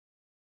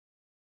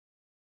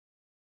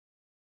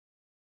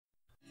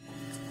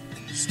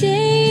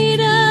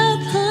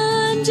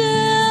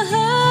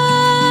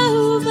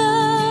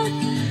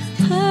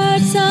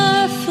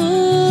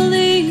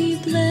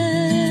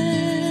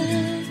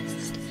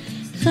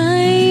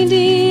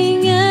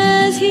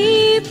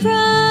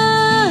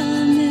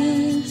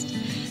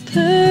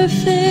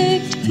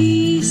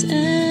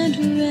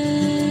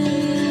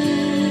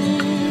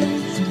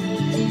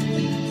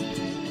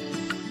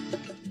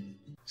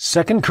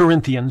2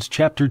 Corinthians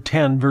chapter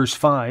 10, verse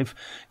 5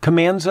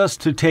 commands us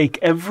to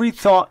take every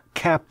thought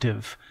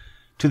captive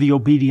to the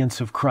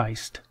obedience of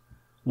Christ.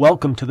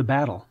 Welcome to the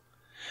battle.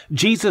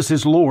 Jesus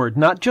is Lord,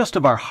 not just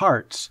of our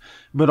hearts,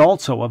 but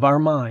also of our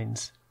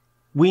minds.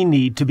 We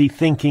need to be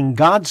thinking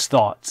God's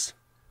thoughts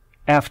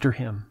after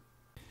Him.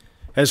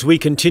 As we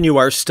continue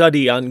our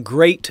study on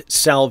great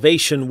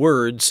salvation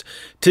words,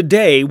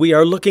 today we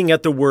are looking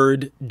at the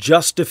word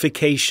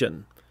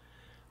justification,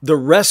 the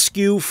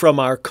rescue from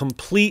our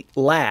complete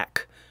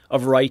lack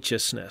of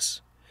righteousness.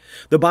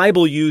 The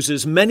Bible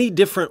uses many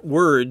different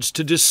words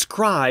to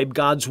describe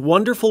God's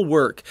wonderful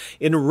work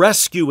in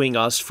rescuing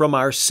us from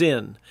our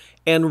sin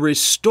and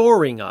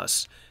restoring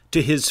us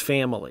to His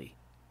family.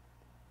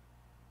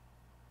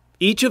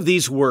 Each of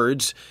these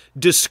words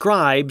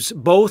describes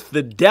both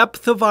the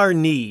depth of our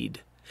need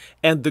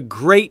and the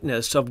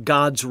greatness of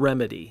God's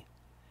remedy.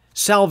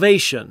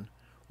 Salvation,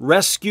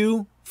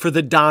 rescue for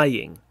the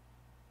dying.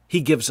 He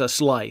gives us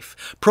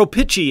life.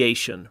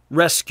 Propitiation,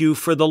 rescue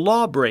for the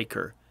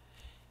lawbreaker.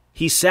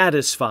 He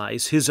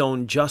satisfies His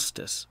own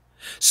justice.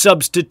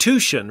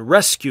 Substitution,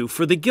 rescue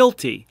for the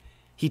guilty.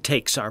 He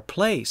takes our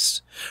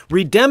place.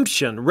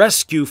 Redemption,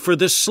 rescue for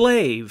the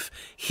slave.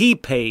 He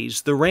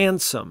pays the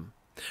ransom.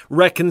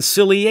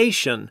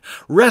 Reconciliation,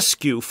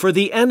 rescue for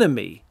the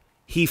enemy.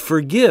 He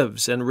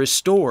forgives and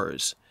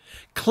restores.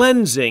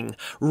 Cleansing,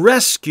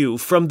 rescue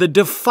from the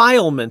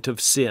defilement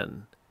of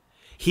sin.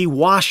 He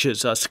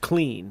washes us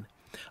clean.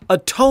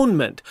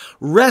 Atonement,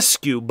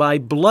 rescue by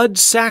blood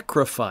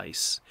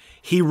sacrifice.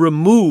 He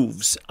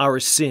removes our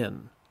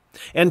sin.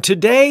 And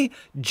today,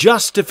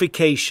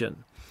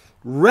 justification,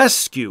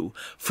 rescue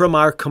from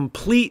our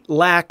complete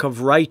lack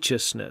of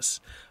righteousness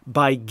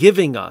by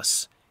giving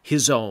us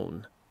His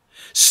own.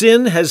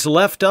 Sin has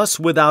left us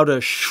without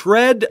a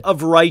shred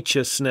of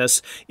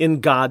righteousness in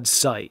God's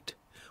sight.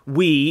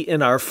 We,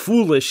 in our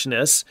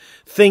foolishness,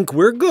 think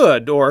we're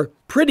good or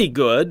pretty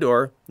good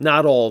or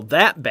not all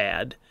that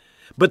bad,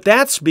 but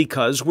that's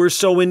because we're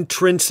so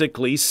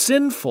intrinsically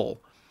sinful.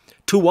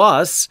 To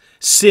us,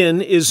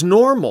 sin is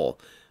normal,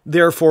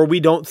 therefore we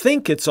don't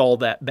think it's all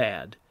that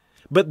bad.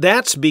 But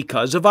that's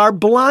because of our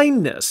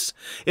blindness.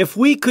 If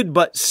we could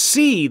but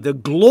see the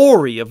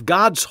glory of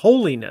God's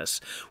holiness,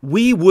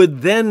 we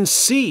would then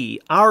see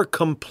our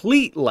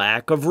complete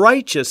lack of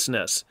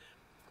righteousness.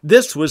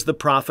 This was the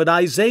prophet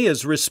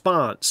Isaiah's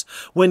response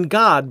when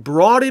God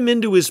brought him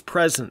into His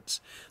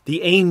presence.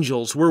 The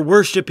angels were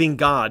worshiping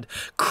God,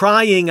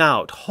 crying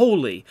out,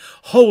 "Holy,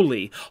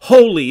 holy,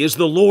 holy is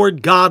the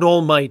Lord God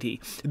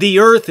Almighty. The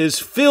earth is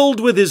filled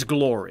with His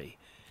glory."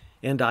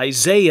 And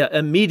Isaiah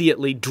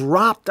immediately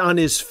dropped on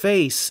his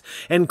face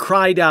and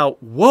cried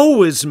out,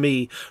 "Woe is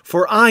me,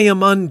 for I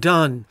am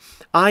undone.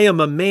 I am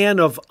a man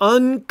of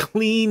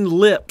unclean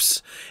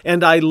lips,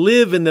 and I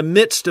live in the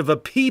midst of a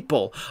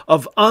people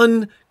of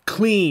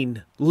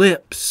unclean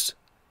lips."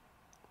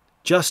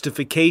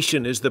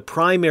 Justification is the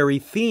primary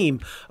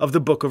theme of the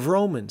book of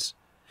Romans.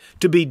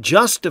 To be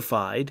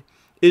justified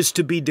is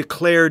to be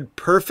declared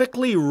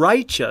perfectly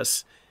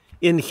righteous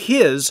in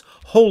His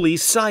holy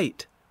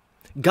sight.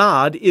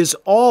 God is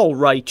all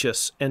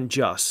righteous and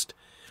just,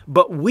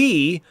 but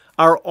we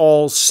are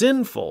all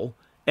sinful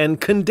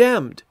and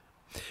condemned.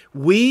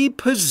 We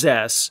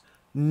possess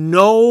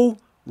no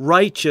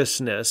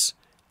righteousness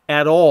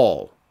at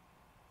all.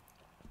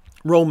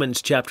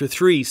 Romans chapter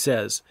 3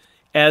 says,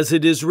 "As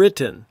it is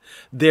written,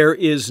 there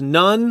is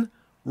none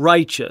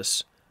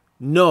righteous,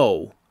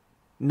 no,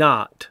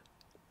 not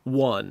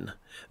one.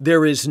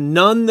 There is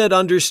none that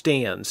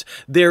understands.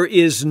 There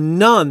is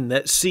none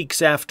that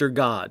seeks after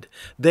God.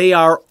 They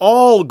are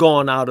all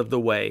gone out of the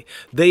way.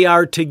 They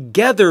are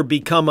together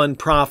become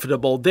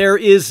unprofitable. There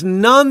is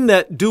none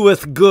that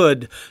doeth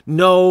good,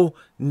 no,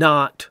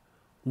 not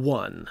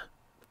one."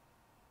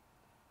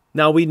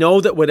 Now we know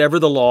that whatever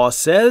the law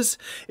says,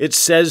 it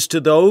says to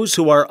those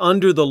who are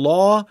under the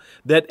law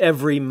that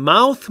every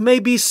mouth may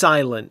be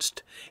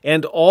silenced,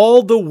 and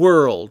all the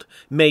world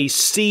may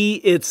see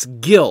its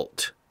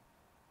guilt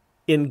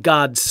in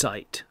God's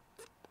sight.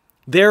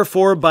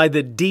 Therefore, by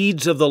the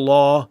deeds of the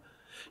law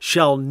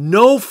shall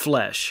no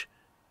flesh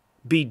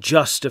be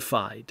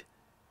justified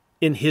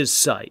in His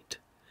sight.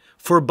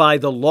 For by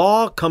the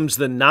law comes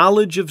the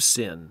knowledge of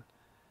sin.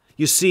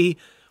 You see,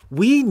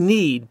 we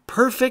need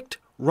perfect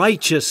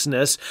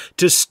righteousness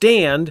to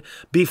stand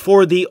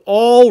before the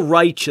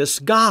all-righteous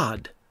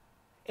God,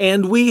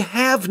 and we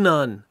have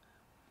none.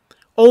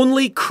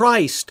 Only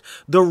Christ,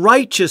 the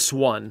righteous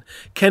one,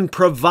 can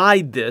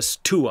provide this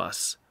to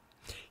us.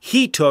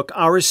 He took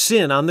our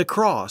sin on the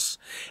cross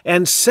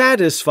and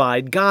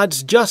satisfied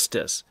God's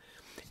justice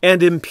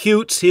and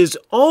imputes His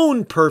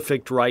own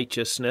perfect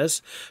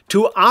righteousness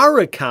to our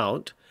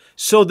account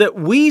so that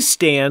we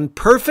stand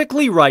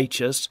perfectly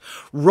righteous,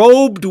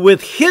 robed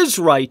with His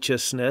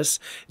righteousness,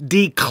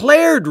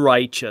 declared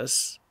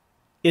righteous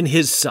in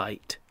His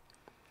sight.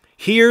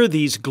 Hear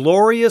these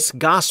glorious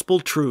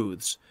gospel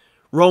truths.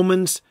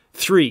 Romans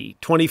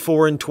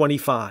 3:24 and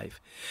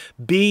 25.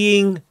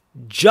 Being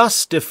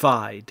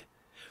justified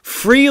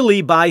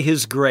freely by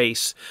his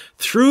grace,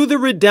 through the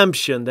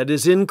redemption that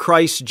is in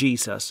Christ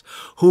Jesus,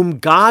 whom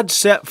God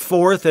set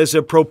forth as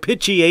a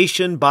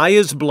propitiation by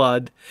his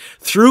blood,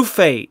 through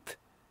faith,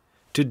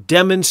 to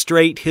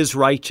demonstrate his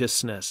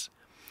righteousness,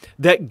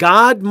 that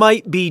God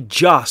might be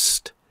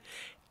just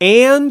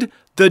and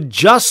the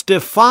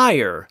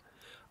justifier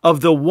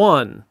of the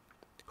one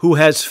who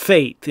has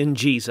faith in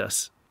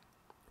Jesus.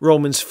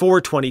 Romans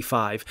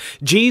 4:25.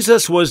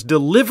 Jesus was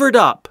delivered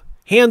up,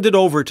 handed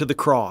over to the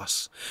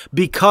cross,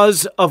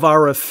 because of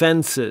our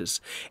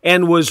offenses,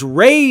 and was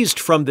raised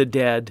from the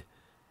dead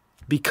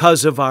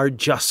because of our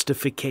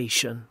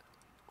justification.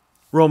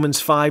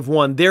 Romans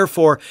 5:1.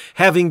 Therefore,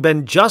 having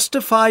been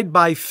justified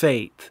by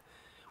faith,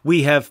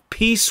 we have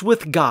peace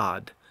with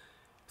God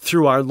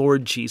through our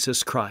Lord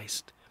Jesus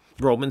Christ.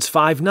 Romans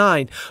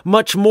 5:9.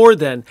 Much more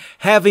then,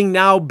 having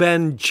now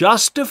been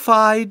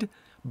justified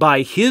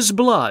by his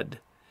blood,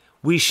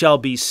 we shall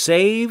be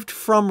saved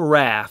from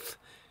wrath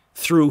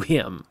through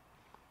him.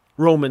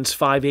 Romans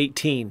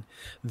 5:18.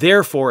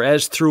 Therefore,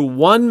 as through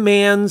one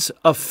man's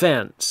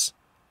offense,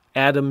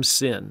 Adam's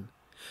sin,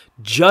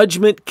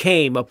 judgment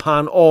came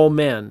upon all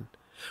men,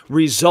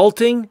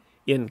 resulting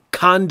in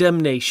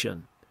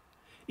condemnation.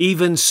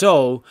 Even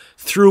so,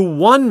 through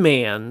one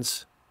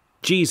man's,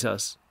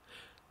 Jesus,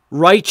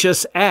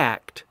 righteous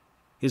act,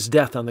 his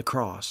death on the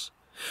cross,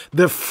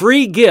 the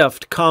free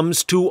gift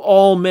comes to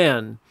all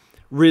men,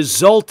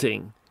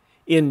 resulting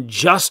in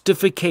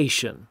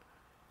justification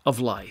of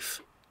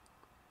life.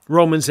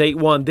 Romans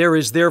 8:1. There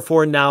is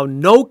therefore now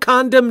no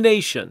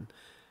condemnation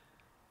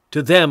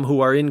to them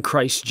who are in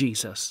Christ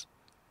Jesus.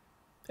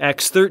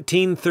 Acts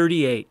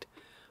 13:38.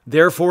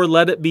 Therefore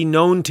let it be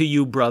known to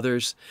you,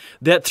 brothers,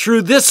 that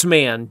through this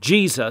man,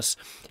 Jesus,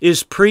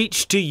 is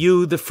preached to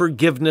you the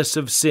forgiveness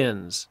of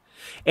sins.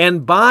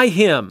 And by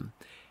him,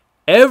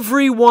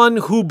 everyone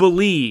who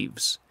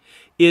believes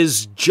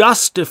is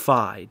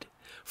justified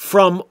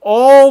from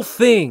all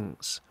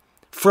things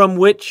from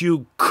which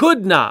you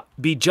could not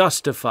be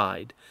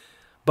justified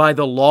by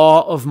the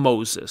law of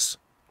Moses.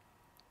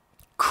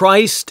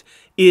 Christ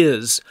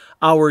is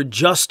our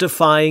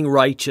justifying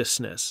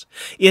righteousness.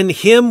 In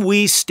him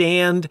we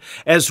stand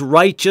as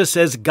righteous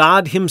as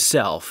God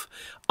himself,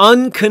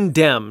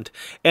 uncondemned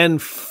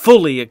and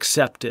fully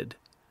accepted.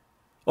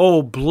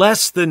 Oh,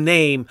 bless the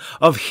name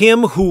of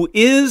him who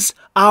is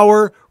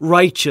our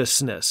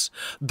righteousness,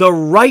 the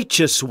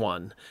righteous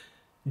one,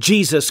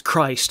 Jesus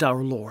Christ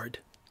our Lord.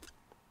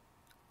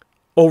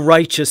 O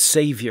righteous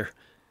Savior,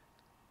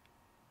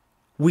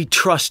 we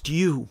trust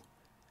you,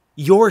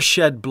 your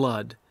shed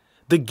blood,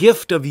 the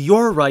gift of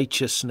your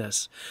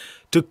righteousness,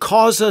 to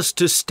cause us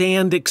to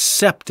stand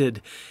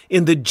accepted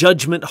in the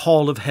judgment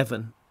hall of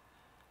heaven.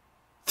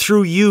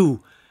 Through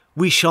you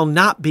we shall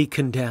not be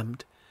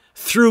condemned.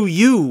 Through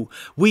you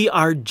we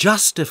are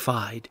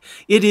justified.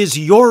 It is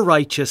your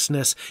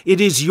righteousness. It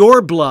is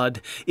your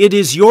blood. It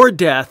is your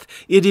death.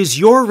 It is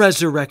your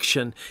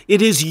resurrection.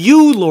 It is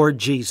you, Lord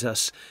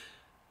Jesus,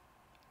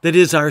 that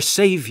is our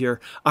Savior,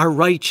 our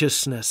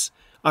righteousness,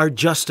 our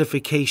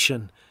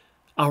justification,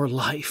 our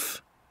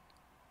life.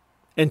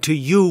 And to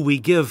you we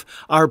give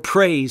our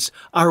praise,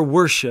 our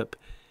worship,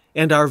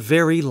 and our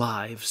very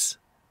lives.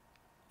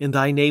 In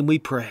thy name we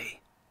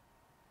pray.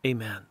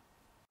 Amen.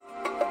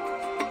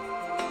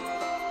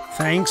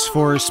 Thanks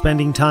for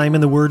spending time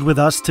in the Word with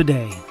us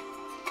today.